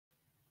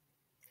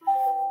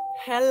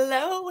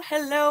Hello,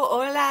 hello,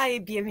 hola, y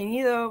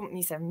bienvenido,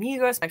 mis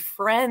amigos, my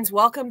friends.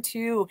 Welcome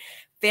to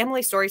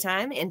Family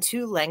Storytime in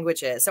two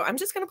languages. So I'm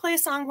just going to play a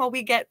song while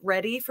we get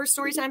ready for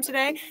storytime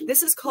today.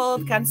 This is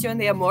called Canción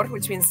de Amor,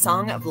 which means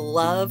Song of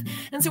Love.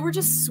 And so we're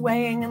just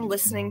swaying and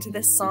listening to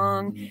this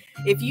song.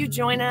 If you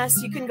join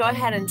us, you can go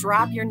ahead and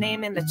drop your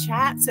name in the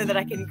chat so that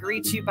I can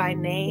greet you by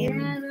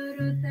name.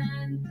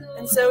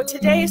 And so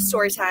today's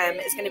story time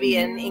is going to be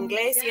in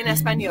Inglés y en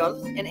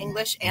Español, in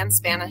English and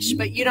Spanish,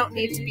 but you don't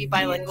need to be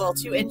bilingual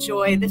to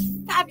enjoy this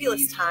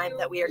fabulous time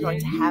that we are going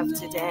to have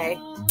today.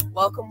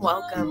 Welcome,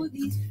 welcome.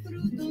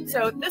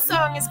 So this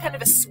song is kind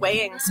of a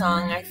swaying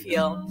song, I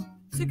feel.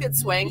 It's a good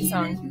swaying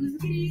song.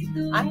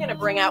 I'm going to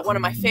bring out one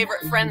of my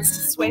favorite friends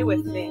to sway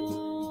with me.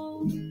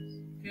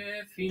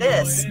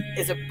 This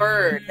is a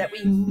bird that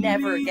we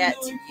never get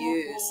to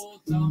use.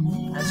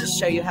 I'll just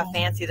show you how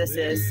fancy this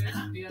is.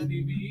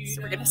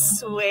 So we're going to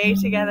sway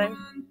together.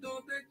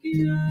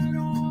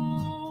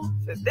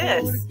 So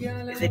this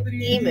is an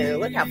emu.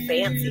 Look how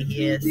fancy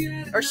he is.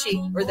 Or she,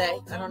 or they,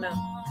 I don't know.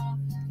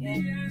 Yeah.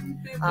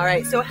 All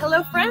right, so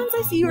hello friends.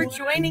 I see you are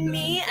joining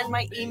me and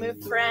my emu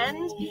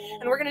friend.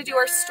 And we're going to do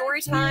our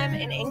story time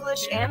in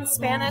English and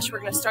Spanish. We're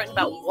going to start in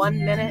about 1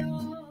 minute.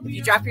 If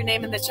you drop your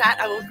name in the chat,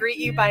 I will greet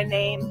you by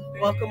name.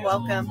 Welcome,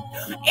 welcome.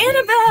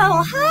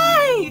 Annabelle,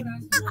 hi!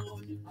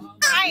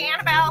 Hi,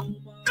 Annabelle.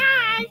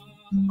 Hi.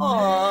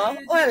 Aw,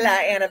 hola,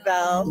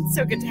 Annabelle.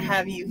 So good to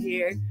have you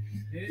here.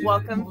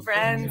 Welcome,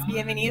 friends.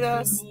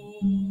 Bienvenidos.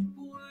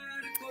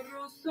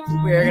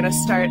 We're going to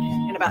start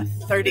in about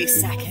 30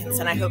 seconds,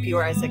 and I hope you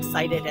are as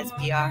excited as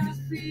we are.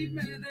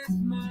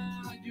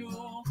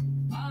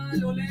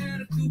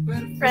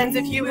 Friends,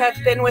 if you have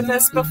been with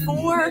us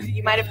before,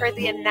 you might have heard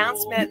the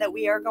announcement that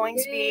we are going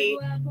to be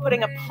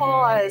putting a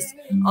pause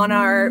on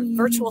our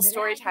virtual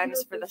story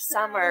times for the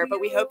summer, but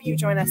we hope you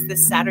join us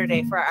this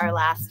Saturday for our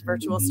last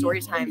virtual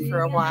story time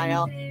for a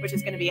while, which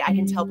is going to be I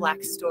Can Tell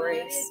Black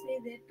Stories.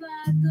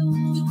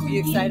 Are you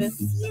excited?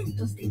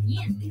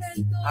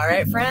 All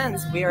right,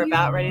 friends, we are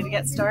about ready to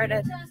get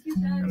started.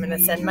 I'm going to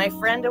send my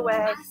friend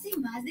away.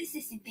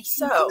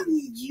 So,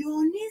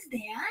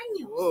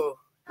 ooh.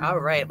 All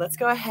right, let's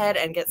go ahead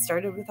and get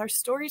started with our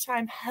story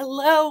time.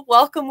 Hello,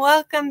 welcome,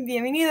 welcome,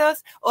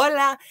 bienvenidos,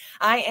 hola.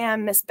 I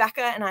am Miss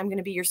Becca, and I'm going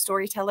to be your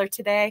storyteller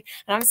today.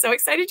 And I'm so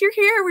excited you're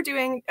here. We're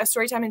doing a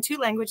story time in two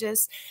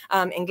languages,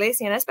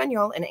 Inglés y en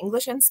Español, in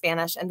English and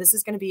Spanish. And this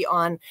is going to be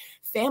on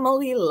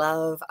family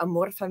love,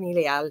 amor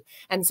familiar.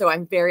 And so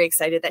I'm very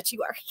excited that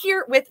you are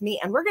here with me.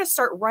 And we're going to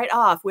start right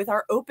off with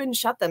our Open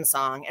Shut Them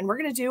song. And we're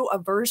going to do a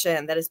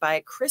version that is by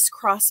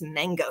Crisscross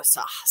Mango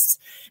Sauce.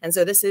 And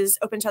so this is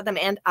Open Shut Them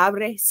and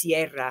Abre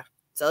Cierra.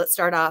 So let's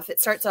start off. It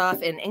starts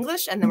off in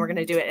English, and then we're going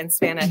to do it in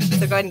Spanish.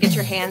 So go ahead and get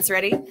your hands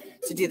ready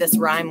to do this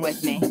rhyme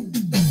with me.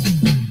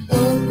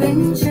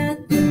 Open,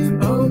 shut them,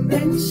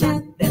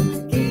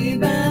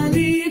 give a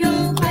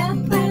little clap,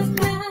 clap,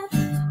 clap.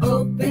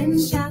 Open,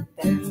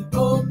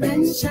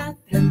 shut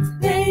them,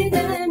 lay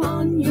them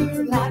on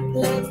your lap,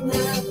 lap,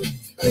 lap.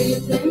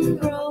 Creep and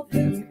grow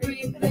them,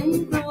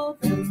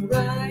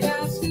 right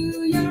up to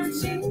your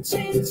chin,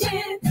 chin,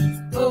 chin.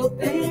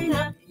 Open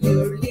up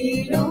your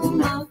little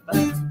mouth,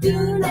 but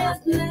do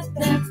not let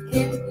that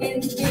in.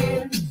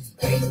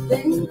 Creep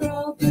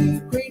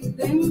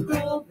and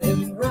grow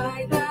them,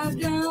 right up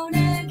down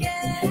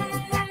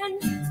again.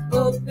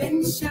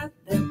 Open, shut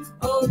them,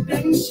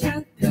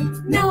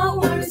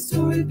 now our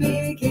story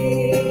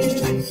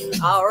begins.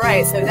 All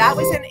right, so that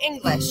was in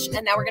English,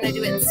 and now we're going to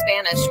do it in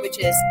Spanish, which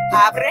is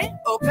abre,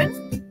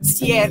 open,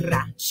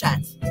 cierra,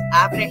 shut.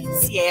 Abre,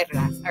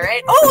 cierra. All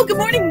right. Oh, good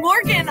morning,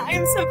 Morgan. I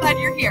am so glad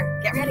you're here.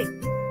 Get ready.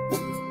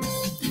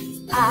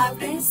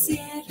 Abre,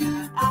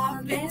 cierra,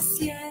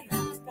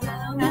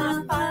 da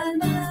una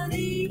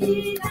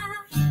palmadita.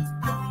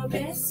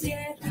 Abre,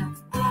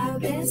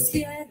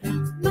 cierra,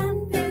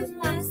 mantén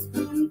las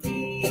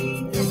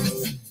puntitas.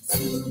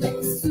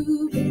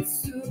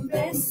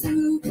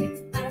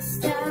 Sube,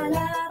 hasta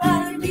la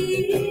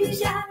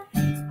barbilla.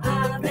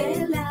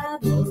 Abre la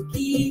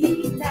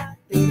boquita,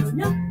 pero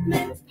no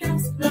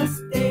metas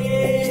los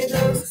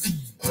dedos.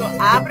 So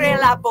abre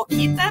la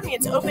boquita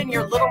means open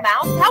your little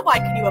mouth. How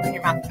wide can you open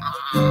your mouth?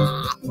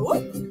 Ah,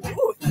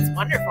 ooh, that's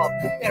wonderful.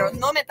 Pero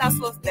no metas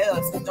los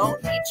dedos. Don't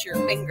eat your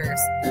fingers.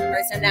 All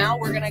right, so now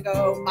we're going to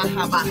go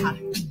baja, baja.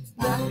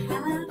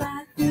 Baja,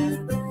 baja,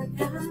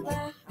 baja,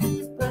 baja.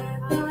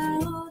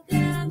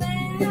 Otra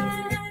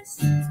vez.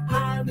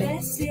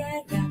 Abre,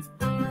 cierra,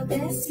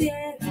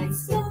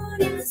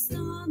 historias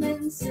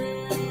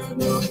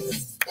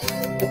comenzamos.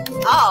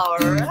 All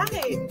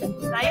right.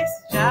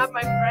 Nice job,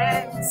 my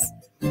friends.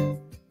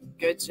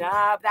 Good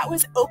job. That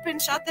was Open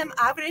Shut Them,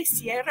 Abre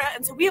Cierra.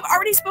 And so we have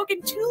already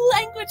spoken two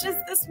languages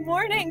this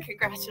morning.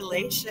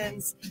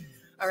 Congratulations.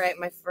 All right,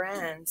 my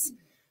friends.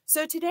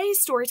 So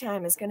today's story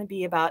time is going to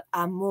be about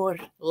amor,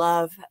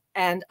 love,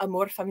 and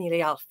amor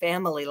familiar,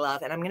 family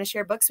love. And I'm going to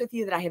share books with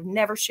you that I have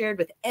never shared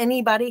with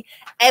anybody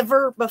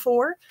ever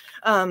before.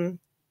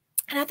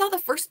 And I thought the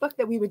first book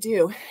that we would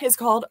do is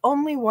called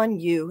Only One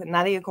You,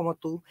 Nadie Como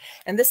Tú.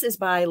 And this is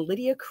by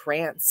Lydia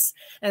Krantz.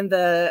 And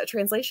the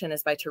translation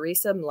is by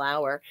Teresa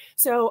Mlauer.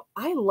 So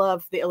I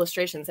love the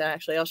illustrations. And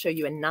actually, I'll show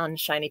you a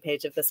non-shiny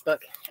page of this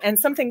book. And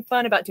something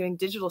fun about doing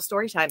digital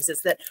story times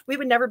is that we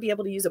would never be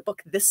able to use a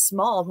book this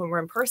small when we're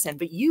in person,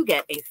 but you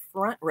get a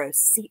front row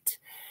seat.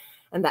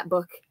 And that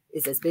book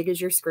is as big as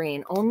your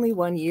screen. Only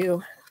One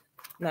You,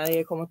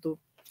 Nadie Como Tú.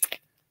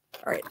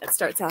 All right, that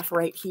starts off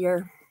right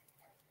here.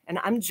 And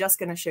I'm just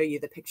going to show you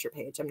the picture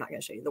page. I'm not going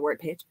to show you the word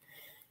page.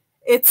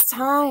 It's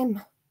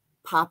time,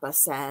 Papa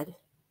said.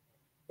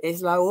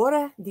 Es la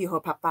hora,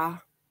 dijo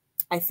Papá.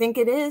 I think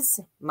it is,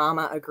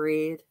 Mama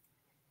agreed.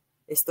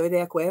 Estoy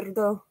de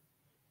acuerdo,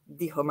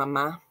 dijo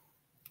Mamá.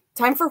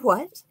 Time for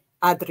what?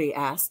 Adri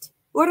asked.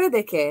 Hora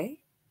de qué?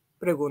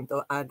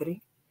 Preguntó Adri.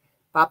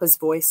 Papa's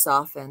voice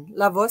softened.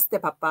 La voz de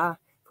Papá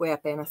fue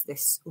apenas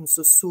un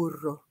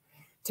susurro.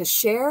 To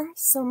share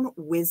some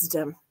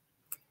wisdom.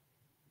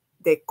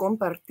 De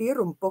compartir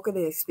un poco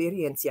de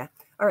experiencia.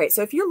 All right,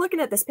 so if you're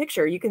looking at this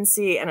picture, you can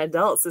see, and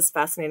adults, this is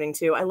fascinating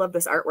too. I love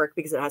this artwork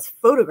because it has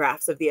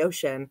photographs of the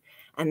ocean,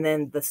 and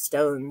then the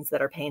stones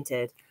that are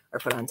painted are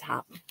put on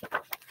top.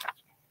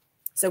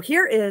 So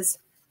here is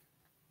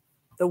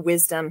the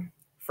wisdom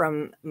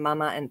from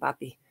Mama and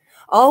Papi.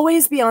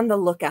 Always be on the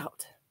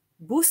lookout.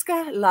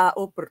 Busca la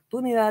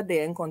oportunidad de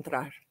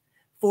encontrar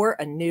for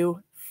a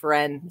new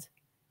friend.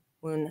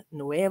 Un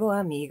nuevo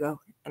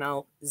amigo. And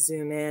I'll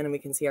zoom in and we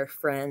can see our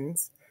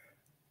friends.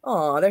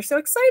 Oh, they're so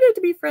excited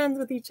to be friends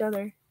with each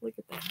other. Look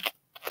at that.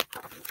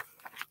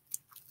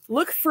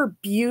 Look for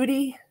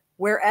beauty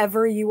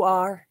wherever you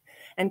are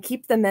and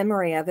keep the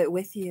memory of it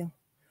with you.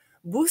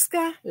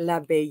 Busca la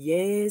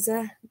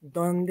belleza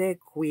donde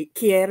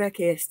quiera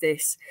que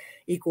estés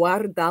y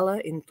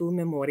guárdala en tu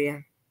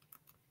memoria.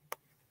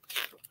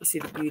 You see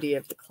the beauty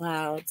of the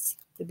clouds,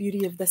 the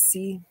beauty of the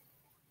sea.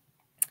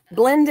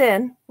 Blend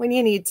in when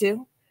you need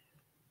to.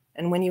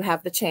 And when you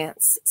have the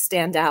chance,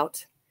 stand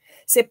out.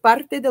 Sé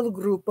parte del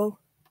grupo.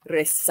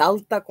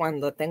 Resalta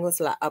cuando tengas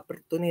la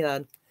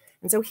oportunidad.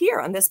 And so here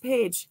on this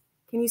page,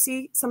 can you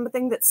see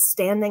something that's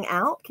standing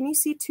out? Can you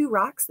see two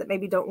rocks that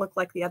maybe don't look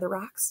like the other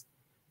rocks?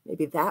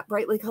 Maybe that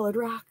brightly colored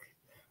rock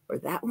or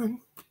that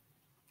one.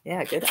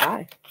 Yeah, good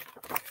eye.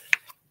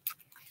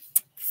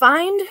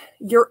 Find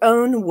your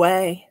own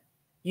way.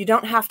 You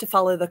don't have to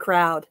follow the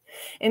crowd.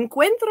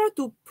 Encuentra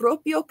tu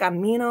propio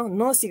camino,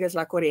 no sigas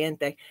la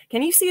corriente.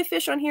 Can you see a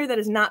fish on here that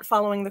is not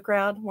following the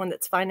crowd? One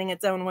that's finding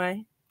its own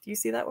way? Do you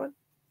see that one?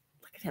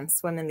 Look at him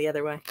swimming the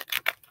other way.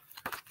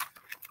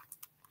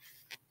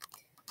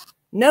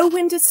 Know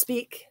when to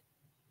speak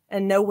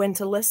and know when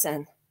to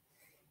listen.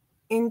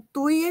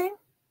 Intuye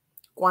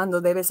cuando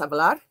debes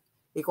hablar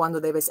y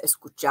cuando debes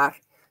escuchar.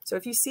 So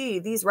if you see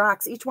these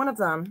rocks, each one of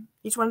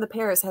the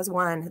pairs has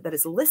one that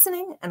is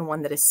listening and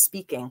one that is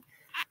speaking.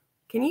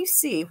 Can you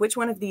see which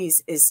one of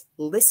these is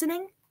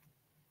listening?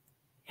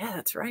 Yeah,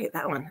 that's right,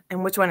 that one.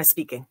 And which one is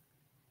speaking?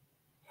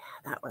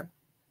 Yeah, that one.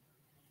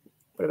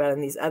 What about in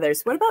these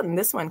others? What about in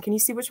this one? Can you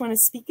see which one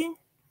is speaking?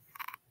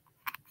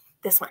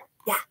 This one,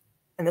 yeah.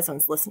 And this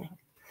one's listening.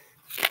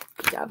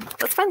 Good job.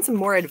 Let's find some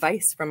more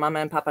advice from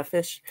Mama and Papa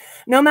Fish.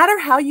 No matter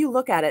how you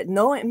look at it,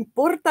 no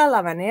importa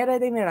la manera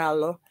de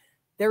mirarlo,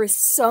 there is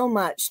so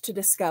much to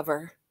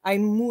discover. Hay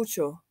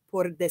mucho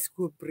por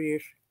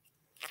descubrir.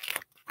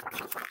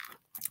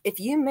 If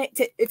you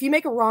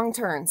make a wrong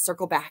turn,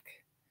 circle back.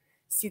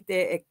 Si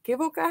te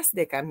equivocas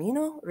de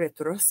camino,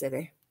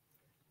 retrocede.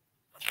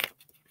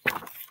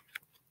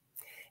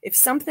 If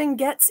something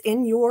gets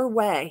in your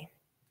way,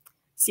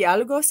 si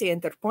algo se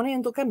interpone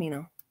en tu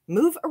camino,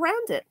 move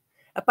around it.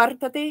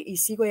 Apártate y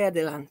sigue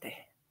adelante.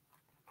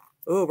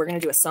 Oh, we're going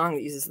to do a song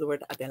that uses the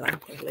word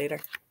adelante later.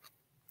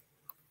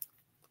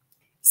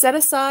 Set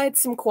aside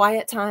some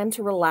quiet time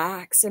to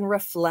relax and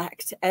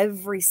reflect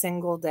every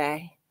single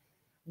day.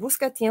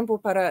 Busca tiempo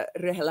para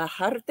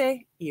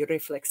relajarte y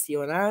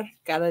reflexionar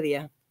cada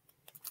día.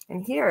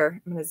 And here,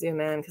 I'm going to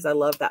zoom in because I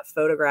love that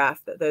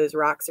photograph that those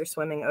rocks are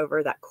swimming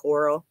over, that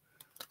coral.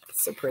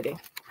 It's so pretty.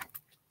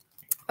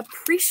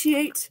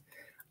 Appreciate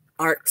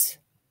art.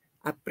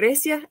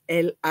 Aprecia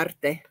el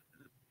arte.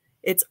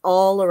 It's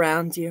all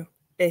around you.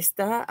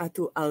 Está a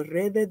tu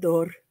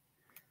alrededor.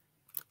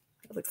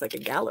 It looks like a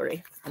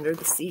gallery under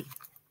the sea.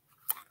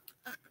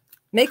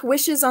 Make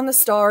wishes on the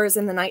stars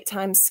in the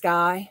nighttime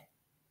sky.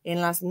 En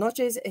las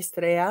noches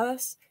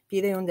estrelladas,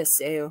 pide un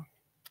deseo.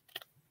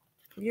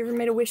 Have you ever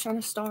made a wish on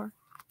a star?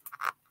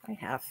 I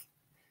have.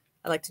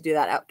 I like to do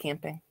that out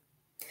camping.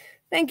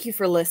 Thank you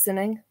for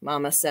listening,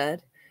 Mama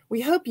said.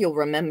 We hope you'll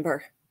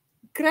remember.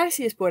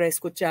 Gracias por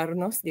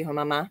escucharnos, dijo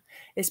Mamá.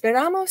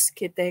 Esperamos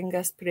que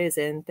tengas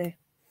presente.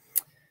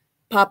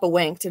 Papa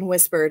winked and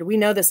whispered, we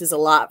know this is a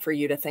lot for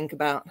you to think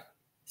about.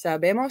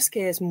 Sabemos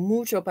que es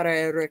mucho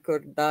para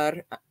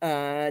recordar,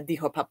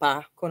 dijo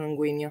Papá con un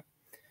guiño.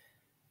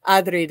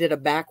 Adri did a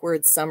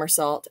backward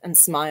somersault and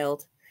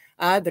smiled.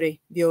 Adri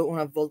dio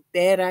una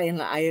voltera en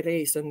el aire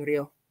y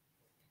sonrió.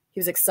 He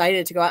was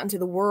excited to go out into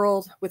the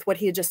world with what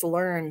he had just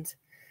learned.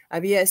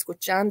 Había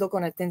escuchado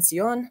con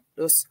atención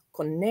los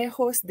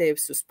conejos de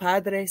sus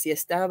padres y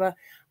estaba,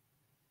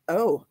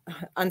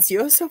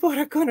 ansioso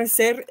por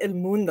conocer el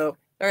mundo.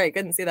 All right,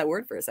 couldn't say that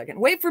word for a second.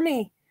 Wait for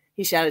me,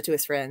 he shouted to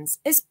his friends.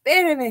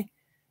 Espéreme,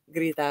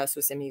 grita a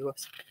sus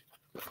amigos.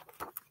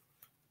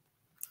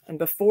 And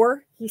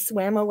before he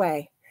swam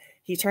away,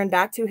 he turned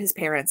back to his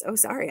parents. Oh,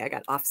 sorry, I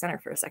got off center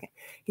for a second.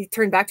 He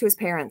turned back to his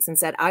parents and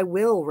said, I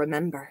will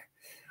remember.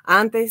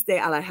 Antes de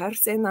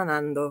alejarse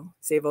nadando,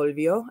 se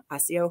volvió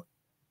hacia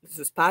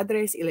sus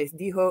padres y les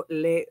dijo,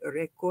 le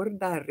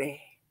recordaré.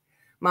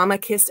 Mama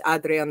kissed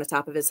Adre on the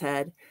top of his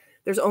head.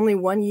 There's only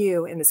one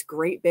you in this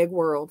great big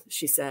world,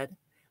 she said.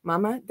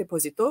 Mama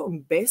depositó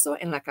un beso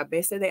en la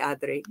cabeza de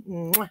Adre.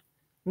 ¡Mua!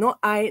 No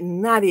hay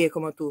nadie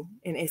como tú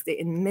en este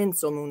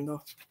inmenso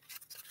mundo.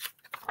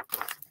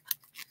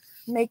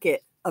 Make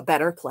it a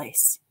better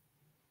place.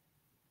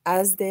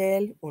 Haz de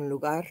él un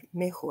lugar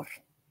mejor.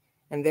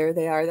 And there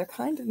they are. They're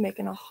kind of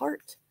making a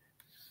heart.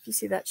 You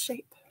see that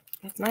shape?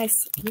 That's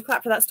nice. You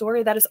clap for that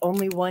story. That is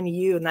only one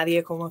you,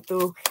 nadie como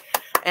tú.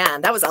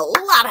 And that was a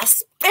lot of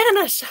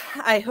Spanish.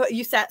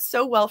 You sat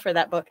so well for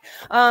that book.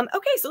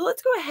 Okay, so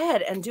let's go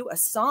ahead and do a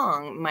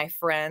song, my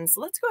friends.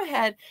 Let's go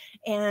ahead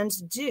and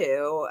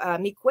do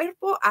Mi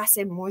Cuerpo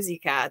Hace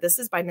Música. This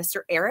is by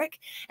Mr. Eric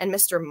and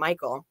Mr.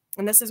 Michael.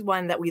 And this is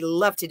one that we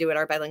love to do at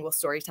our bilingual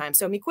story time.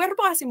 So mi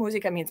cuerpo hace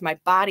música means my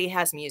body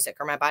has music,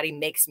 or my body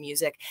makes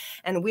music.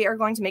 And we are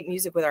going to make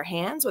music with our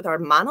hands, with our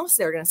manos.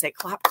 They're going to say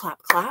clap,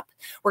 clap, clap.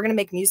 We're going to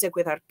make music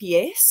with our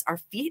pies, our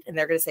feet, and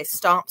they're going to say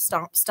stomp,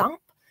 stomp, stomp.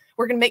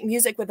 We're going to make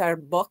music with our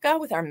boca,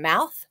 with our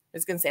mouth.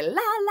 It's going to say la,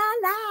 la,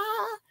 la,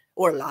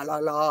 or la, la,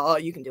 la.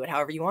 You can do it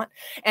however you want.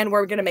 And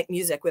we're going to make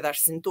music with our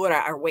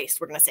cintura, our waist.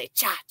 We're going to say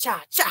cha,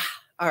 cha, cha.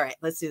 All right,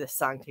 let's do this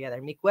song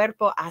together. Mi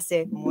cuerpo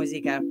hace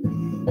música.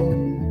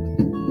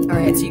 All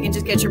right, so you can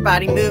just get your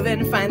body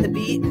moving, find the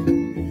beat.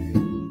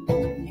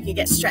 You can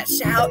get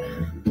stretched out.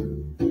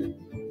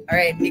 All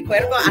right, mi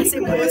cuerpo hace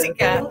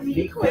música.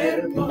 Mi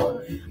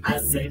cuerpo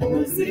hace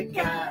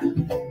música.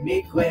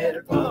 Mi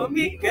cuerpo,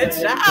 mi good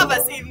job,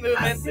 así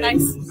moving.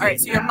 Nice. All right,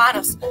 so your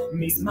manos.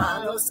 Mis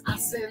manos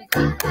hacen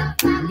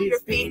your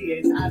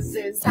feet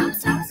hacen stop,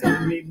 stop,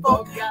 stop. Mi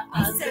boca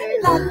hace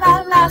la,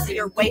 la, la. So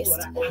your waist.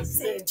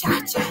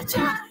 Cha, cha,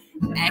 cha.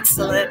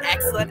 Excellent,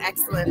 excellent,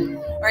 excellent.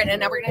 All right, and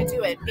now we're going to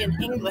do it in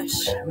English.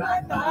 My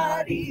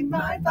body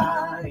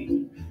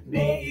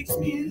makes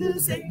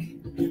music.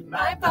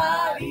 My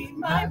body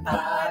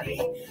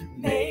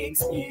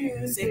makes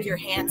music. Your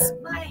hands.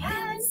 My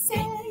hands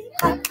sing.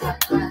 Clap,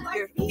 clap, clap.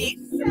 Your feet.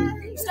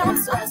 Stomp,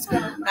 stomp,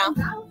 stomp. Mouth.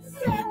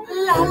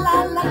 La,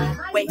 la, la.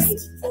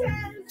 Waist.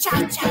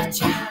 Cha, cha,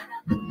 cha.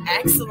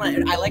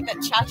 Excellent. I like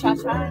that cha, cha,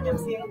 cha.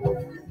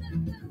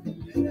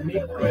 Mi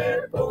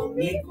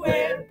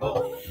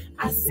cuerpo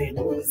hace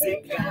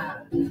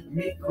música.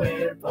 Mi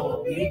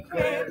cuerpo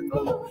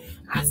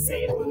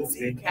hace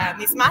música.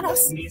 Mis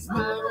manos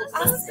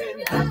hacen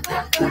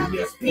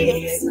mis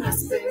pies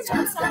hacen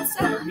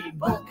cha. Mi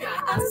boca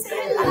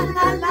hace la,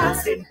 la, la.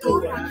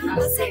 Cintura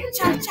hace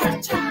cha,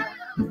 cha, cha.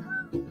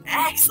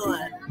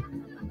 Excellent.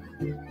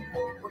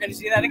 We're going to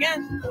do that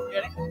again. You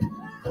ready?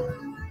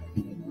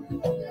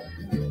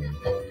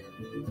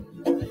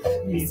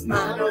 Mis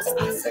manos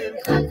hacen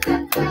clap,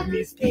 clap, clap.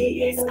 Mis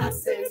pies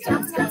hacen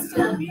jump, jump,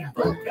 jump. Mi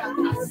boca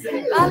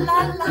hace la,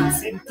 la, la.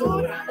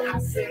 Cintura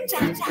hace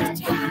cha, cha,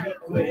 cha.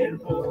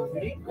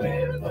 Mi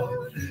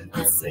cuerpo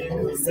hace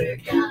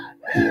música.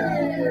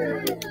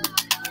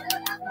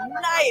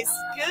 Nice,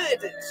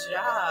 good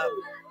job.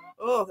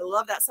 Oh, I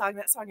love that song.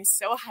 That song is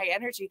so high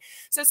energy.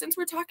 So since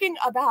we're talking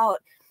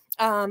about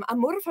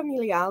amor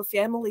familiar,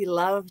 family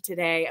love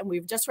today, and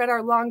we've just read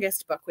our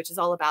longest book, which is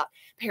all about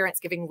parents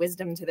giving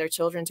wisdom to their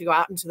children to go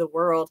out into the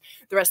world.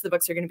 The rest of the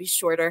books are going to be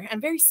shorter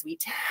and very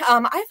sweet.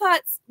 I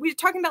thought we were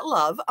talking about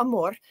love,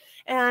 amor,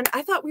 and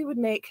I thought we would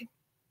make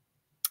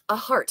a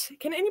heart.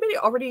 Can anybody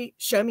already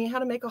show me how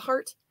to make a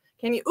heart?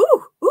 Can you?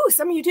 Ooh,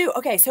 some of you do.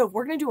 Okay, so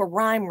we're going to do a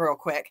rhyme real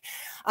quick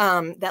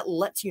that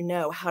lets you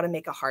know how to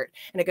make a heart.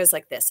 And it goes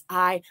like this.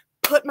 I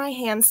put my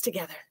hands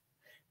together.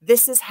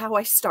 This is how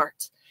I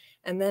start.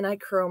 And then I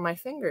curl my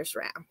fingers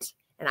round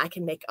and I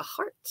can make a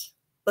heart.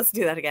 Let's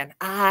do that again.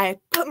 I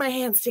put my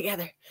hands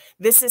together.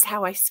 This is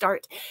how I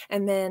start.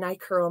 And then I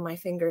curl my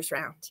fingers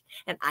round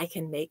and I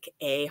can make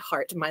a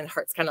heart. My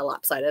heart's kind of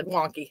lopsided,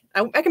 wonky.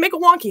 I can make a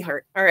wonky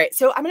heart. All right.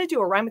 So I'm going to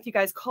do a rhyme with you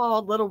guys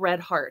called Little Red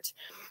Heart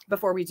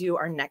before we do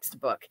our next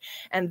book.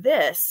 And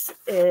this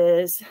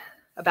is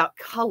about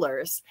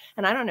colors.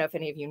 And I don't know if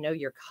any of you know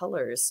your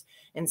colors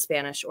in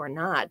Spanish or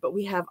not, but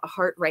we have a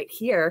heart right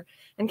here.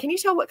 And can you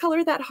tell what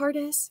color that heart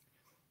is?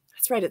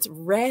 That's right. It's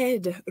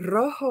red,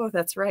 rojo.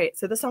 That's right.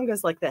 So the song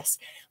goes like this.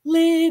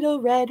 Little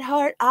red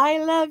heart, I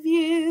love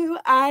you.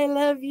 I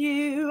love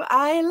you.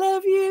 I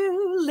love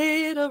you.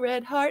 Little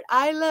red heart,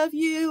 I love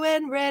you.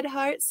 And red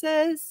heart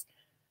says,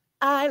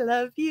 I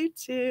love you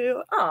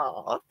too.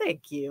 Oh,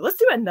 thank you. Let's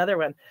do another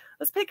one.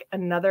 Let's pick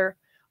another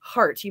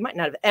heart. You might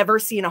not have ever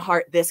seen a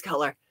heart this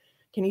color.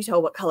 Can you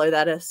tell what color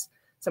that is?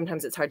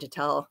 Sometimes it's hard to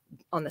tell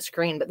on the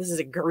screen, but this is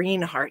a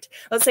green heart.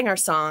 Let's sing our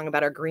song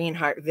about our green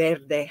heart,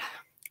 Verde.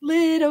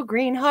 Little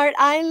green heart,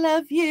 I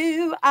love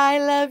you, I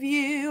love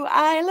you,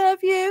 I love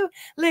you.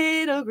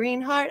 Little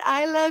green heart,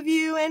 I love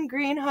you, and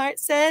green heart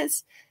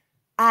says,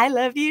 I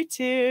love you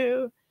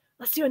too.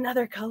 Let's do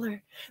another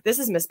color. This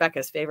is Miss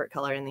Becca's favorite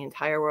color in the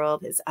entire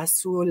world. It's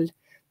azul.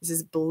 This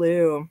is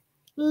blue.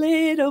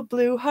 Little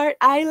blue heart,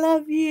 I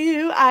love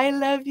you, I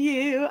love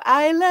you,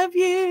 I love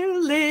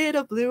you.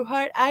 Little blue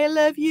heart, I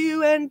love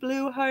you, and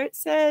blue heart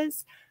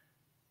says,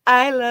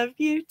 I love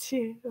you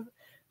too.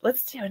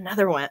 Let's do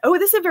another one. Oh,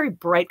 this is a very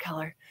bright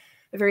color,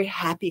 a very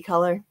happy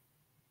color.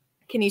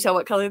 Can you tell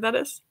what color that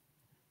is?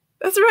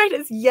 That's right,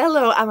 it's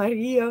yellow,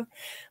 amarillo.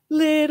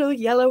 Little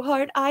yellow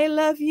heart, I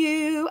love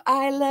you,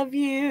 I love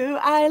you,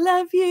 I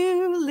love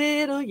you.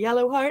 Little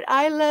yellow heart,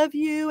 I love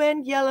you,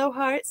 and yellow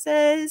heart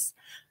says,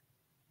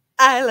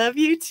 I love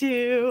you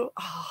too.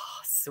 Oh,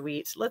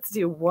 sweet. Let's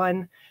do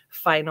one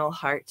final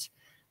heart.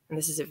 And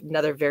this is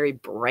another very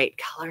bright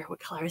color.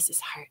 What color is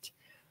this heart?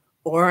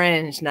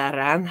 Orange,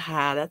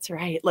 naranja. That's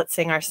right. Let's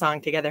sing our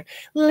song together.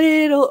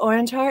 Little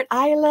orange heart,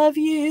 I love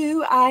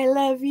you, I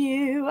love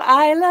you,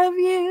 I love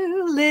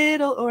you.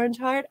 Little orange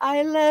heart,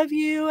 I love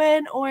you,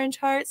 and orange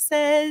heart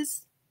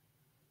says,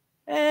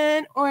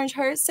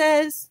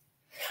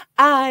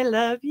 I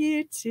love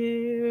you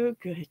too.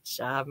 Good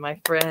job, my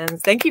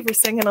friends. Thank you for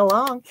singing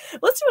along.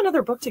 Let's do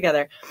another book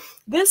together.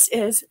 This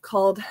is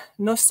called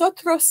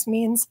Nosotros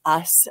Means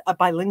Us, a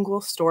bilingual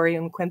story,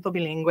 un cuento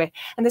bilingüe.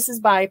 And this is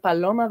by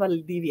Paloma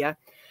Valdivia.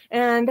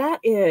 And that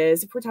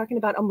is, if we're talking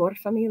about amor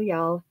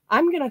familiar,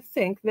 I'm going to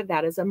think that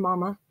that is a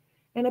mama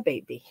and a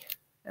baby.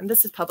 And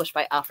this is published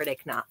by Alfred A.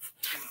 Knopf.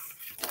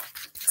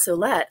 So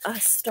let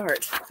us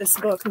start this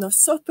book,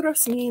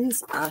 Nosotros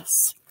Means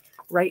Us,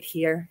 right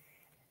here.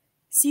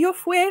 Si yo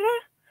fuera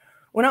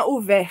una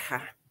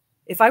oveja,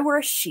 if I were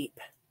a sheep,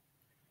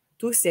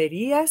 tú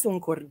serías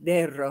un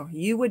cordero,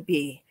 you would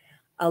be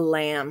a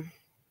lamb.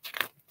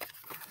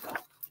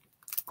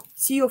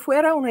 Si yo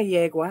fuera una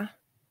yegua,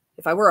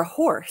 if I were a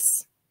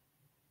horse,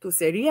 tú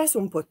serías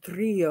un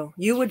potrillo,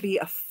 you would be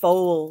a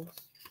foal.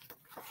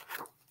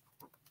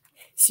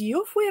 Si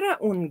yo fuera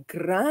un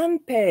gran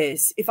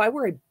pez, if I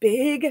were a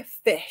big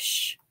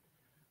fish,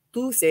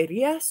 tú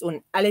serías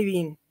un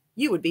alevín,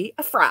 you would be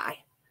a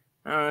fry.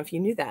 I don't know if you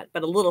knew that,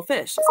 but a little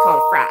fish is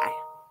called a fry.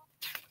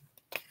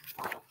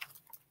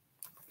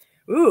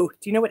 Ooh,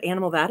 do you know what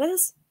animal that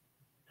is?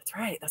 That's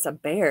right, that's a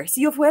bear.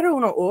 Si yo fuera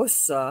una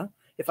osa,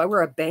 if I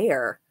were a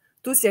bear,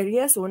 tú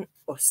serías un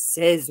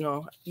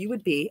osesno. You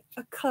would be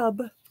a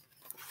cub.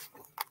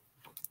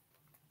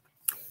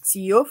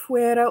 Si yo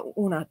fuera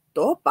una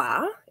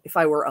topa, if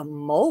I were a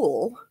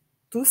mole,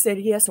 tú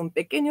serías un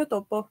pequeño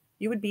topo.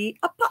 You would be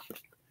a pup.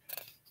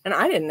 And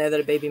I didn't know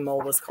that a baby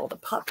mole was called a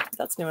pup.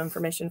 That's new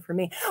information for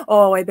me.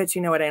 Oh, I bet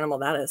you know what animal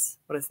that is.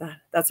 What is that?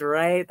 That's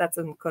right. That's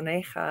a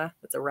coneja.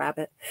 That's a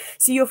rabbit.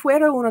 Si yo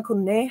fuera una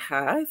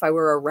coneja, if I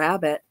were a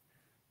rabbit,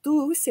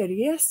 tú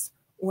serías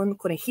un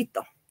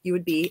conejito. You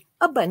would be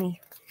a bunny.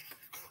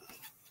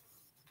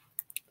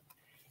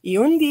 Y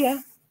un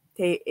día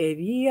te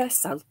irías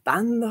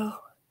saltando.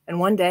 And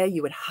one day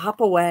you would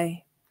hop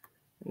away.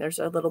 And there's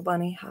our little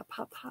bunny. Hop,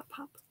 hop, hop,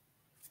 hop.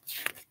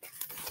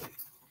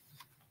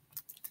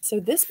 So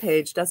this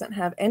page doesn't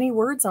have any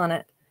words on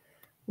it.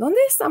 ¿Dónde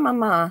está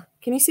mamá?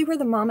 Can you see where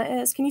the mama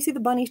is? Can you see the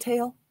bunny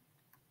tail?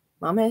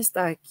 Mama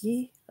está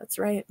aquí. That's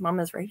right.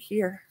 Mama's right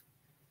here.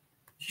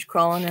 She's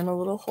crawling in a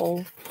little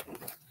hole.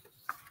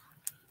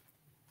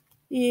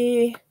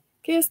 ¿Y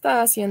qué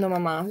está haciendo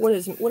mamá?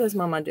 What is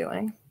mama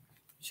doing?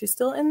 She's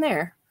still in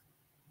there.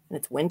 And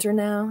it's winter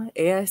now.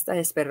 Ella está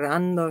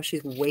esperando.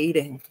 She's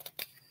waiting.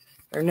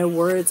 There are no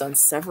words on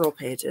several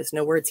pages.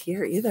 No words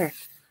here either.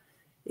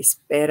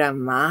 Espera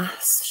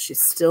más. She's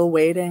still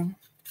waiting.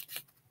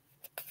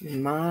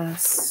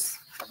 Más.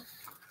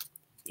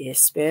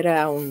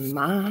 Espera aún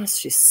más.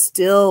 She's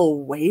still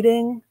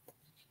waiting.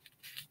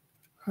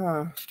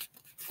 Huh.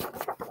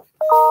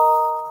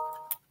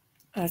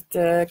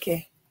 Hasta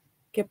 ¿qué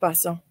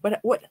pasó?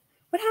 What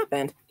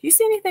happened? Do you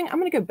see anything? I'm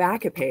going to go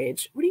back a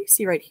page. What do you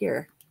see right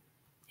here?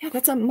 Yeah,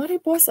 that's a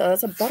mariposa.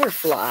 That's a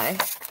butterfly.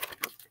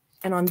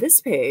 And on this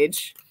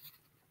page,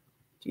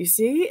 do you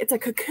see? It's a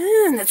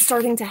cocoon that's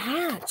starting to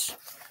hatch.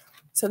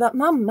 So that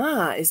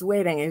mama is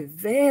waiting a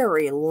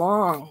very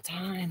long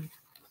time.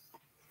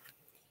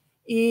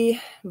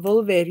 Y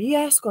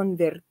volverías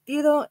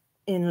convertido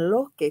en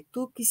lo que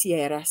tú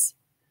quisieras.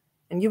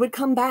 And you would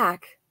come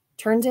back,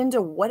 turned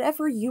into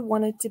whatever you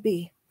wanted to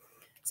be.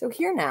 So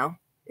here now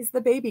is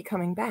the baby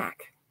coming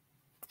back.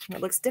 And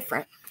it looks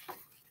different.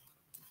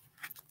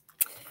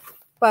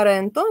 Para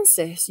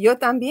entonces, yo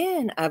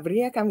también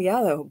habría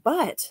cambiado.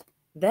 But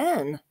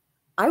then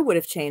I would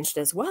have changed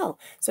as well.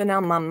 So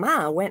now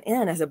mama went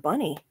in as a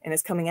bunny and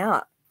is coming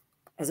out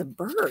as a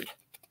bird.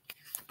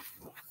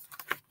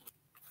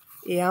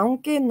 Y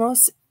aunque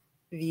nos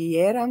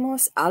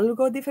viéramos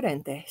algo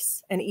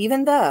diferentes, and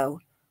even though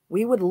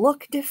we would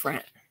look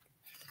different,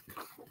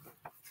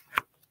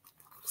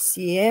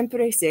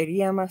 siempre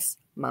seríamos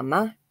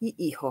mamá y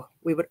hijo.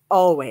 We would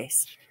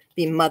always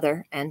be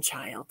mother and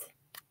child.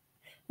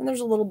 And there's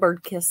a little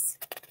bird kiss.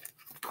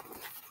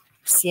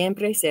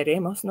 Siempre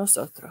seremos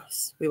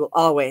nosotros. We will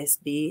always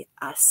be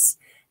us.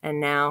 And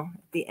now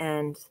at the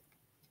end,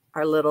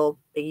 our little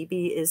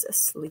baby is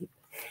asleep.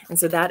 And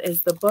so that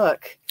is the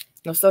book.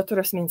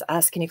 Nosotros means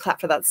us. Can you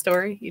clap for that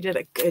story? You did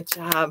a good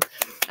job.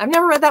 I've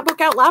never read that book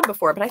out loud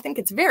before, but I think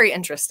it's very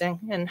interesting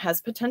and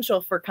has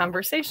potential for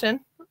conversation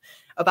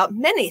about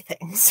many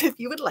things, if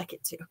you would like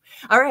it to.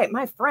 All right,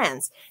 my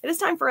friends, it is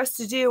time for us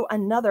to do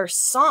another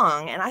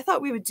song. And I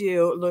thought we would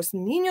do Los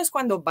Niños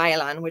Cuando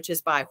Bailan, which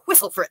is by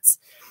Whistle Fritz,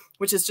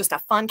 which is just a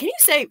fun, can you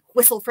say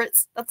Whistle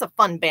Fritz? That's a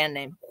fun band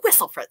name.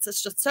 Whistle Fritz,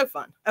 it's just so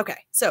fun.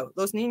 Okay, so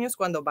Los Niños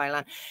Cuando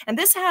Bailan. And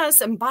this has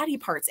some body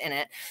parts in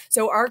it.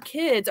 So our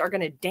kids are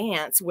gonna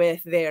dance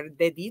with their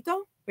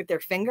dedito, with their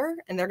finger,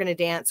 and they're going to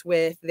dance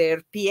with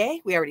their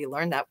pie. We already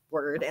learned that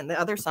word in the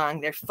other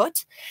song, their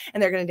foot.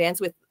 And they're going to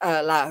dance with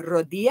la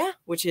rodilla,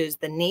 which is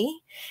the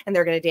knee. And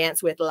they're going to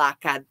dance with la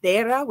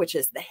cadera, which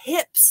is the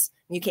hips.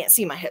 You can't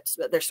see my hips,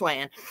 but they're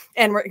swaying.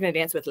 And we're going to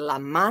dance with la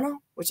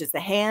mano, which is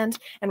the hand.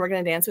 And we're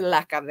going to dance with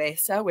la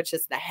cabeza, which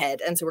is the head.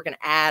 And so we're going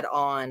to add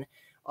on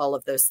all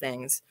of those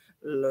things.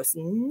 Los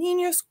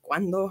niños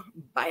cuando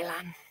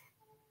bailan.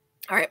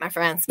 All right, my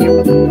friends.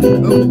 Ooh,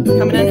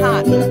 coming in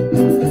hot.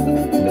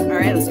 All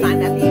right, let's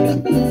find that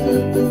beat.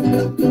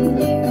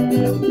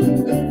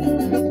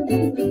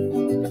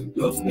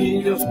 Los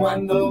niños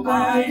cuando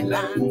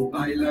bailan,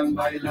 bailan,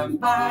 bailan,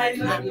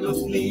 bailan.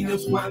 Los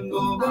niños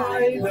cuando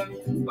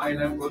bailan,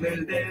 bailan con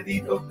el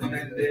dedito,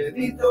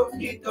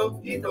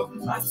 hito, hito.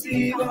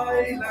 Así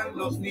bailan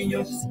los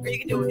niños. Or you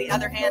can do it with the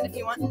other hand if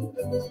you want. All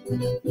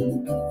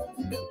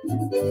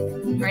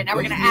right, now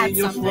we're going to add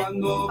something. Los niños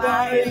cuando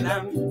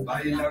bailan,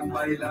 bailan,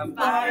 bailan,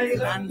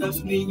 bailan.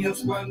 Los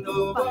niños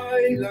cuando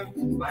bailan,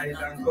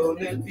 bailan con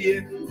el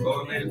pie,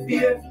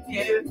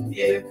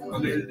 pie,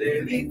 con el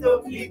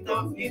dedito,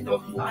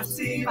 hito.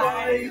 Así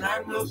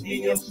bailan los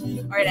niños.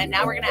 All right, and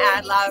now we're going to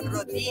add la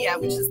rodilla,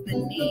 which is the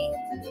knee.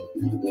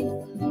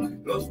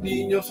 Los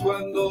niños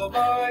cuando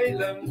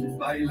bailan,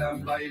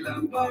 bailan,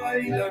 bailan,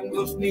 bailan.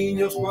 Los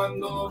niños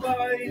cuando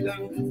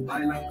bailan,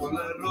 bailan con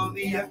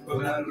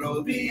la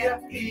rodilla,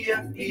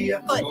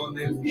 ia. Con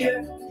el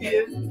pie,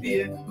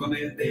 con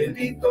el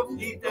dedito,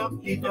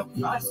 hito.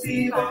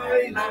 Así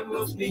bailan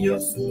los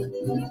niños.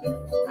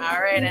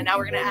 All right, and now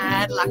we're going to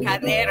add la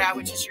cadera,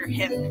 which is your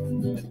hip.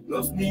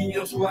 Los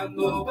niños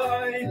cuando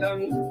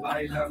bailan,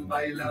 bailan,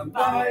 bailan,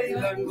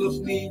 bailan. Los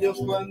niños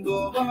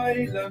cuando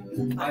bailan,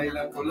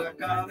 bailan con la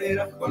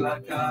cadera, con la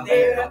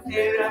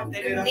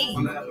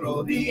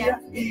rodilla,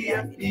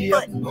 ia.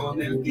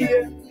 Con el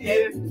pie,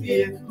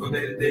 con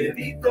el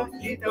dedito,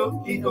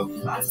 hito.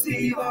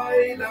 Así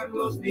bailan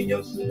los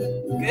niños.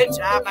 Good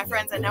job, my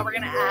friends. And now we're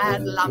going to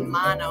add la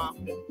mano,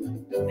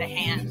 the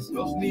hand.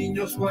 Los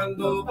niños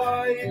cuando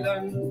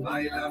bailan,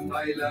 bailan,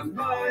 bailan,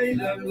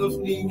 bailan. Los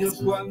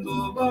niños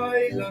cuando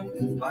bailan,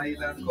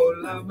 bailan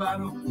con la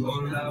mano,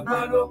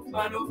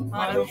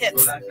 mano.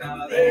 Hips. Con la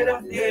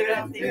cadera,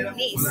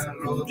 knees. con la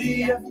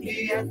rodilla,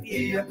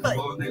 ia.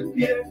 Con el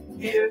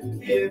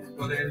pie,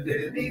 con el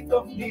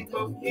dedito,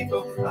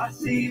 hito.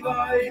 Así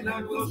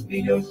bailan los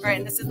niños. All right,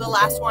 and this is the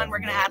last one. We're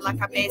going to add la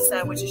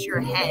cabeza, which is your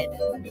head.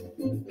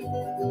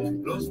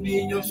 Los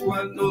niños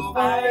cuando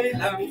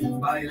bailan,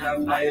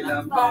 bailan,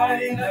 bailan,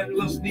 bailan.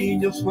 Los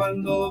niños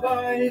cuando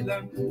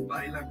bailan,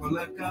 bailan con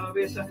la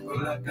cabeza,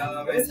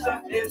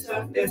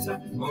 esa.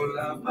 Con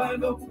la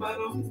mano,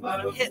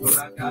 Hips. con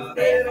la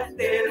cadera,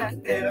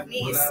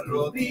 Knees. con la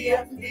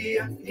rodilla,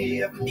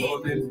 ia.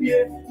 Con el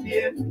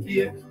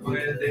pie, con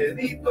el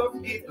dedito,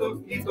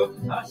 hito.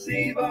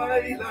 Así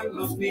bailan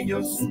los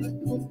niños.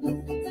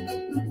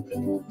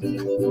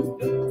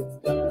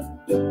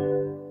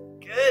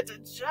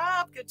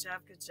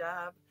 Good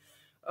job.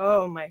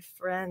 Oh, my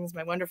friends,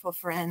 my wonderful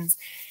friends.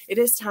 It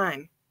is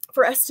time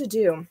for us to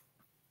do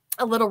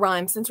a little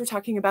rhyme since we're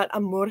talking about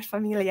amor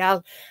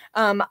familiar.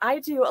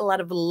 I do a lot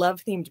of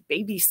love-themed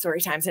baby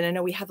story times, and I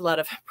know we have a lot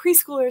of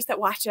preschoolers that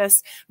watch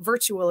us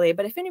virtually,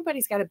 but if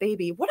anybody's got a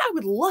baby, what I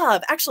would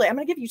love, actually, I'm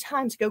going to give you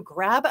time to go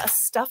grab a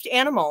stuffed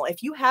animal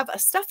if you have a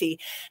stuffy,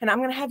 and I'm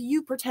going to have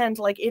you pretend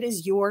like it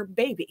is your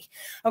baby,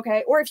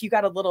 okay? Or if you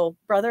got a little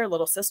brother,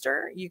 little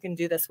sister, you can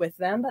do this with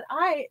them, but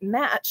I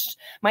matched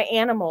my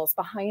animals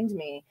behind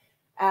me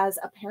as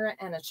a parent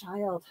and a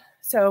child.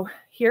 So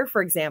here,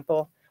 for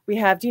example, we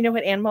have, do you know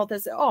what animal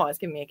this is? Oh, it's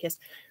giving me a kiss.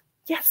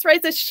 Yes, right,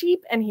 it's a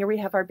sheep. And here we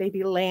have our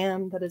baby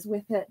lamb that is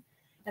with it.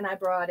 And I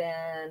brought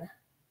in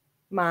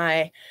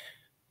my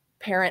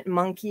parent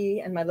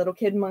monkey and my little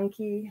kid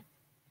monkey.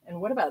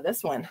 And what about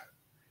this one?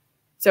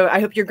 So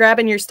I hope you're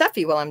grabbing your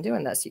stuffy while I'm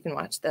doing this. You can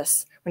watch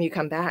this when you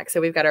come back. So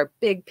we've got our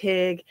big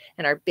pig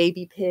and our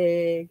baby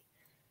pig.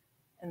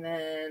 And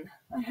then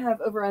I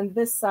have over on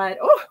this side,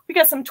 oh, we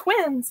got some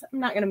twins. I'm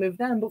not going to move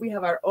them, but we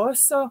have our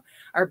oso,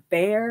 our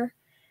bear,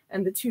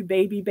 and the two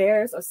baby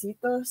bears,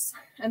 ositos.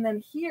 And then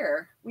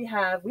here we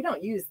have, we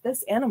don't use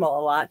this animal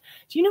a lot.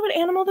 Do you know what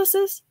animal this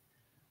is?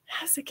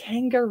 That's a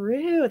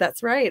kangaroo.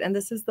 That's right. And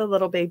this is the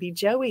little baby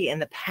Joey in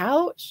the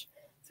pouch.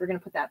 So we're going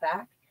to put that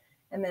back.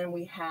 And then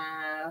we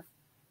have,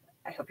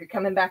 I hope you're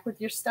coming back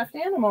with your stuffed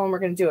animal. And we're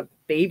going to do a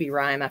baby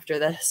rhyme after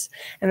this.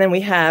 And then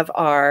we have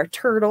our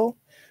turtle.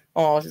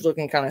 Oh, she's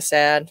looking kind of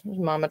sad.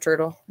 Mama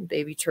turtle,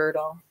 baby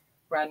turtle,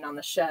 riding on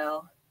the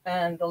shell.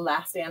 And the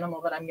last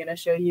animal that I'm going to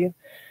show you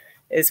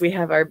is we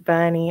have our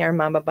bunny, our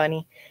mama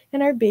bunny,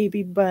 and our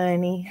baby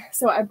bunny.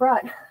 So I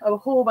brought a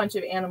whole bunch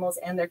of animals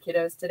and their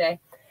kiddos today.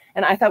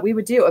 And I thought we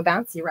would do a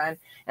bouncy rhyme.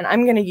 And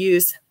I'm going to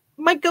use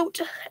my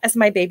goat as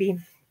my baby.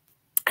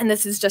 And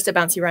this is just a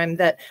bouncy rhyme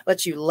that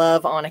lets you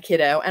love on a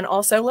kiddo and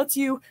also lets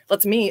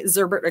me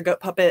Zerbert a goat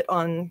puppet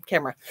on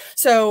camera.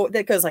 So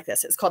that goes like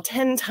this. It's called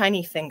 10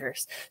 Tiny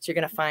Fingers. So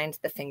you're going to find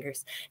the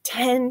fingers.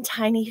 10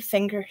 tiny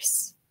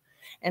fingers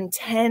and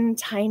 10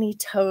 tiny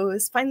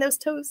toes. Find those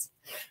toes.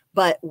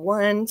 But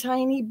one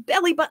tiny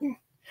belly button.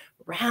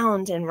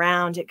 Round and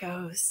round it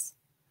goes.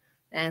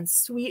 And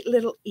sweet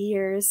little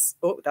ears.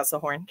 Oh, that's the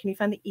horn. Can you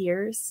find the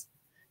ears?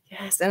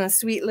 Yes, and a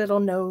sweet little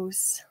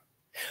nose.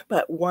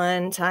 But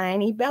one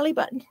tiny belly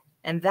button.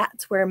 And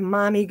that's where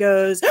mommy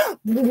goes.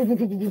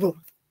 And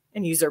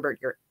you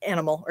Zerbert your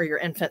animal or your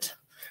infant,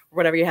 or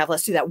whatever you have.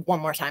 Let's do that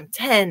one more time.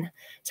 10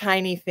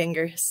 tiny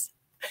fingers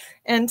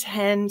and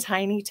 10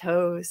 tiny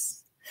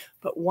toes.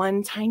 But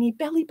one tiny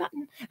belly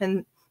button.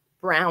 And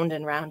round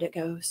it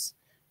goes.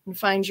 And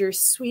find your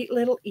sweet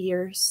little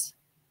ears.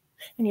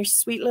 And your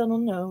sweet little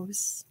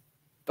nose,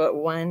 but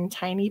one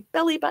tiny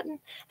belly button.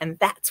 And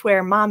that's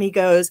where mommy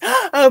goes.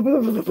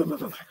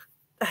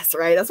 That's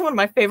right. That's one of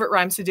my favorite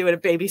rhymes to do at a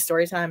baby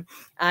story time.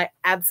 I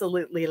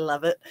absolutely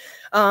love it.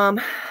 All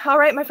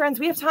right, my friends,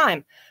 we have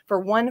time for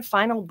one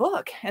final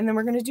book, and then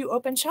we're going to do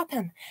Open Shut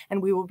Them,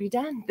 and we will be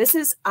done. This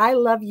is I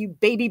Love You,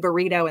 Baby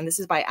Burrito, and this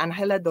is by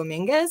Angela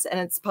Dominguez, and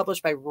it's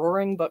published by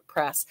Roaring Book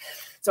Press.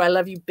 So I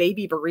Love You,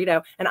 Baby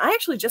Burrito. And I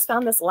actually just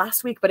found this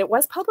last week, but it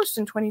was published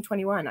in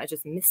 2021. I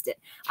just missed it.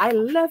 I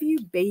love you,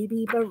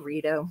 baby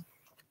burrito.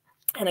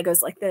 And it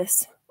goes like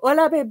this.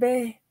 Hola,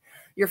 bebé.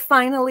 You're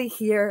finally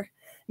here.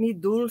 Mi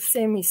dulce,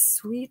 mi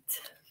sweet.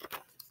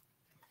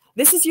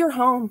 This is your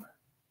home,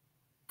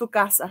 tu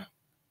casa,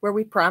 where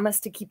we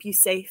promise to keep you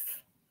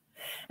safe.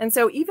 And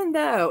so even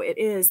though it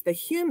is the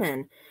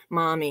human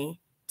mommy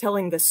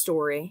telling the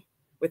story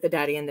with the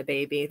daddy and the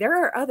baby,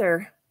 there are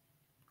other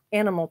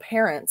animal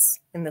parents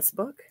in this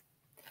book.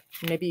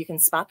 Maybe you can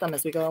spot them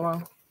as we go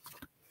along.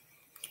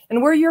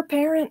 And we're your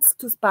parents,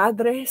 tus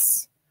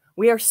padres.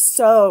 We are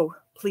so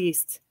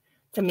pleased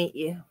to meet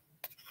you.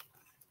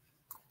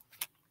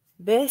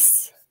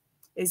 This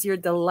is your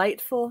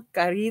delightful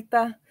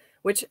carita,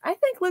 which I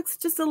think looks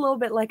just a little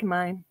bit like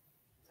mine.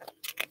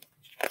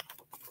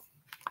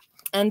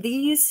 And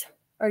these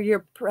are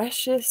your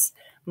precious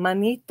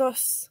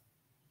manitos.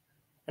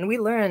 And we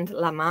learned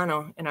la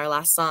mano in our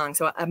last song.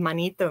 So a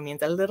manito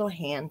means a little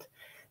hand.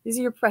 These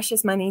are your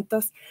precious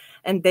manitos.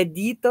 And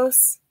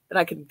deditos that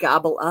I could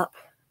gobble up.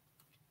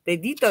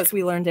 Deditos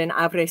we learned in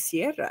abre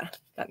sierra.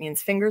 That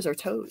means fingers or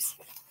toes.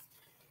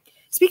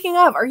 Speaking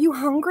of, are you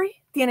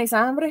hungry? ¿Tienes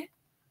hambre?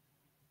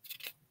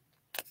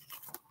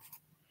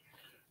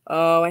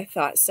 Oh, I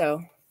thought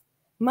so.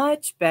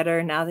 Much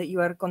better now that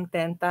you are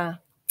contenta.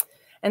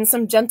 And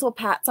some gentle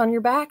pats on your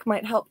back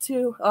might help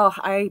too. Oh,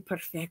 ay,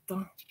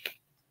 perfecto.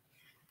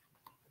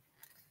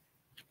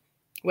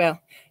 Well,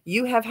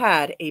 you have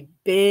had a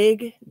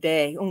big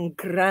day, un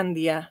gran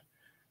día,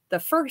 the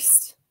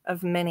first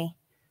of many.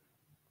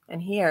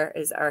 And here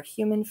is our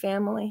human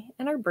family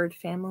and our bird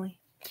family.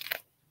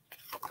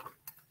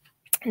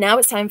 Now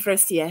it's time for a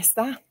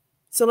siesta.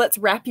 So let's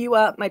wrap you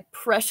up, my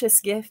precious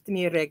gift,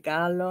 mi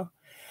regalo.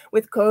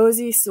 With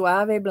cozy,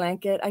 suave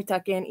blanket, I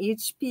tuck in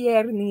each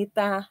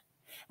piernita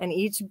and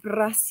each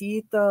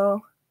bracito.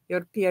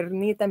 Your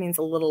piernita means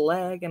a little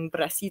leg, and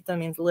bracito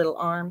means little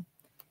arm.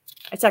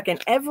 I tuck in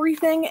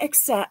everything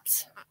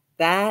except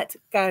that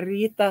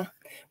carita,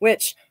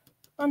 which,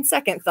 on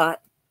second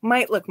thought,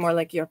 might look more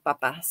like your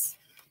papa's.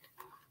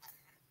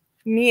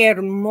 Mi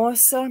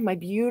hermosa, my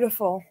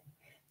beautiful.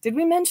 Did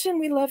we mention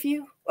we love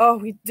you? Oh,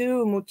 we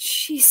do,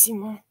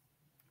 muchísimo.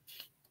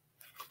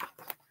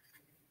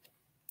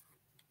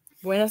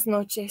 Buenas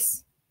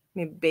noches,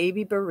 mi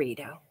baby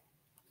burrito.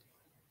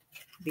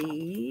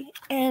 The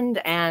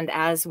end. And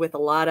as with a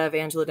lot of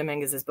Angela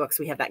Dominguez's books,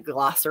 we have that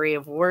glossary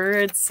of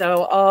words.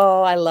 So,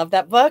 oh, I love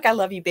that book. I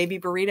love you, baby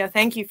burrito.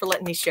 Thank you for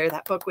letting me share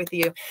that book with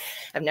you.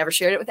 I've never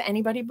shared it with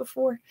anybody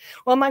before.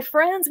 Well, my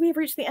friends, we've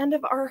reached the end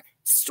of our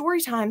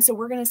story time. So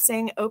we're going to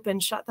sing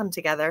Open Shut Them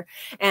together.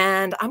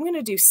 And I'm going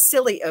to do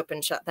silly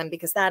Open Shut Them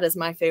because that is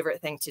my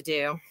favorite thing to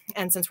do.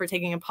 And since we're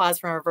taking a pause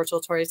from our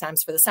virtual story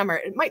times for the summer,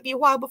 it might be a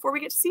while before we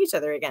get to see each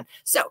other again.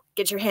 So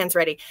get your hands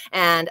ready.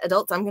 And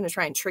adults, I'm going to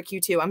try and trick you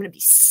too. I'm going to be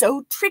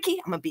so tricky.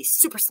 I'm going to be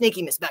super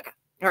sneaky, Miss Becca.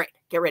 All right,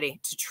 get ready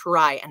to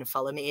try and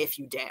follow me if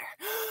you dare.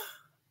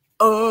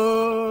 Open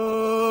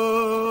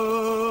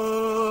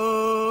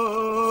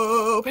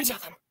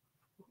Shut Them.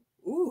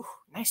 Ooh,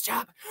 nice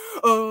job.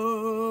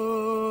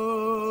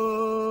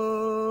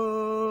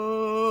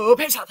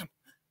 Open Shut Them.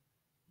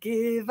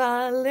 Give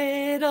a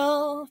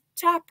little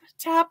tap,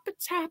 tap,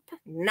 tap.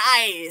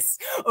 Nice.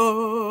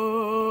 Oh,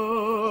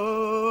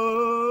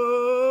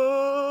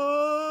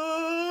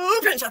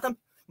 pinch at them.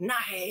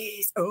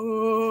 Nice. Oh,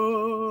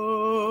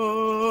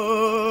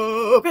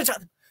 pinch at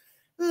them.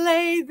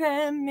 Lay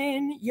them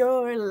in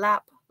your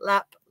lap,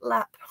 lap,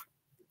 lap.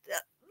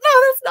 No,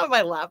 that's not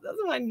my lap. That's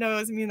my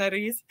nose, mi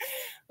nariz.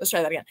 Let's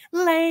try that again.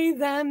 Lay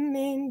them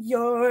in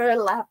your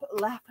lap,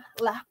 lap,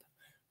 lap.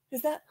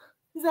 Is that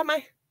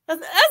my,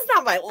 that's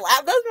not my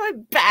lap. That's my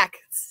back.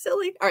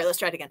 Silly. All right, let's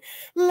try it again.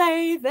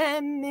 Lay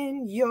them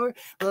in your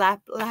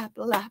lap, lap,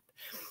 lap.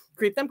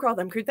 Creep them, crawl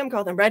them,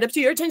 right up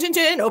to your chin, chin,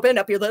 chin. Open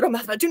up your little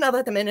mouth, but do not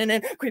let them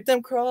in. Creep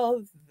them,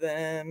 crawl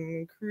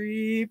them,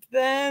 creep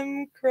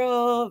them,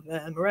 crawl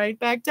them, right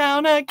back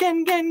down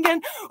again, again, again.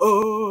 Oh,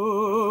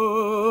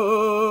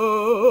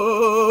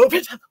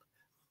 pinch at them.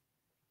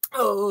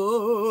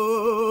 Oh,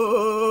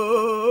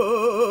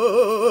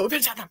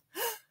 pinch at them.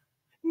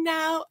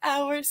 Now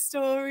our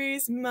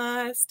stories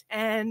must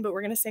end, but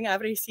we're going to sing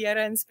Abre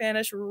Sierra in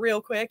Spanish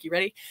real quick. You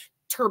ready?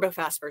 Turbo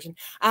fast version.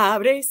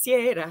 Abre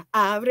Sierra,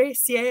 da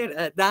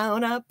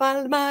una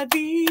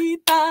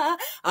palmadita.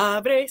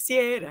 Abre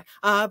Sierra,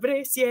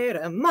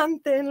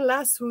 mantén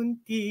las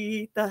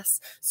juntitas.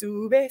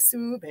 Sube,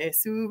 sube,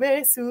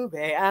 sube,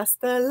 sube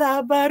hasta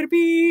la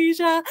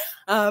barbilla.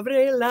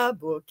 Abre la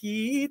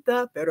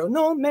boquita, pero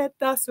no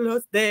metas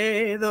los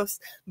dedos.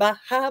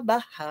 Baja,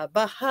 baja,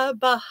 baja,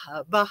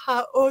 baja,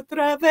 baja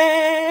otra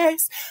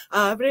vez.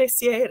 Abre,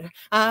 cierra,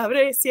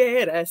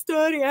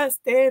 historias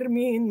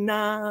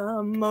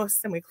terminamos.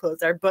 And we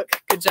close our book.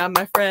 Good job,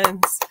 my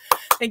friends.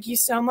 Thank you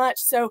so much.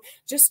 So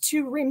just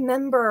to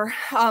remember,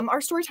 our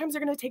story times are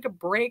going to take a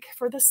break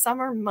for the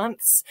summer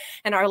months.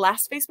 And our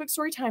last Facebook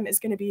story time is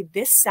going to be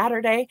this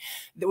Saturday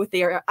with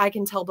the I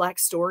Can Tell Black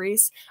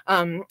Stories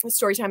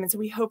story time. And so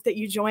we hope that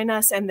you join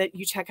us and that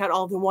you check out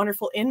all the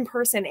wonderful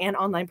in-person and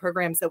online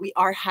programs that we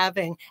are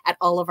having at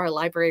all of our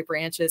library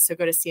branches. So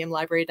go to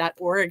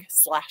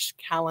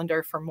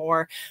cmlibrary.org/calendar for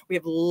more. We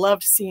have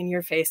loved seeing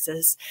your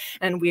faces,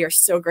 and we are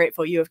so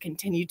grateful you have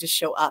continued to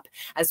show up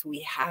as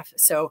we have.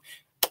 So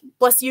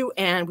bless you,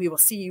 and we will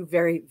see you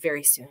very,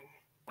 very soon.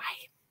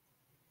 Bye.